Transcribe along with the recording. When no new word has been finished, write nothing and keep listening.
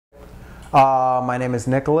My name is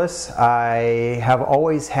Nicholas. I have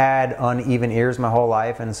always had uneven ears my whole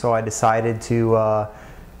life, and so I decided to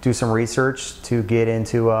do some research to get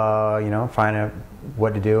into, find out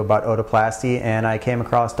what to do about otoplasty, and I came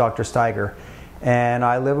across Dr. Steiger. And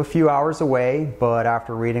I live a few hours away, but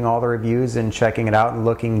after reading all the reviews and checking it out and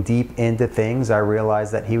looking deep into things, I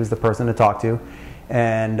realized that he was the person to talk to.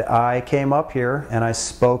 And I came up here and I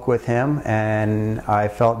spoke with him, and I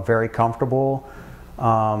felt very comfortable.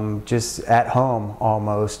 Just at home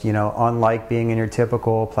almost, unlike being in your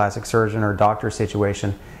typical plastic surgeon or doctor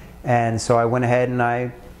situation. And so I went ahead and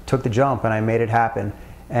I took the jump and I made it happen.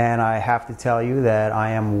 And I have to tell you that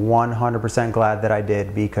I am 100% glad that I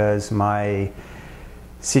did, because my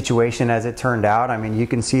situation as it turned out, I mean, you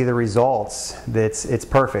can see the results. It's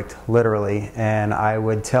perfect, literally. And I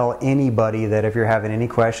would tell anybody that if you're having any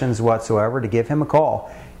questions whatsoever, to give him a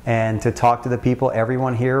call and to talk to the people.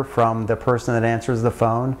 Everyone here, from the person that answers the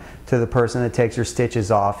phone to the person that takes your stitches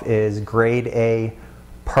off, is grade A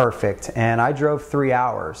perfect. And I drove 3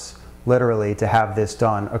 hours literally to have this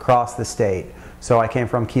done across the state. So I came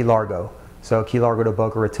from Key Largo, so Key Largo to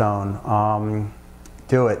Boca Raton.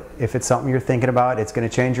 Do it. If it's something you're thinking about, it's going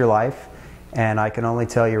to change your life, and I can only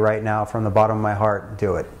tell you right now from the bottom of my heart,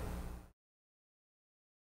 do it.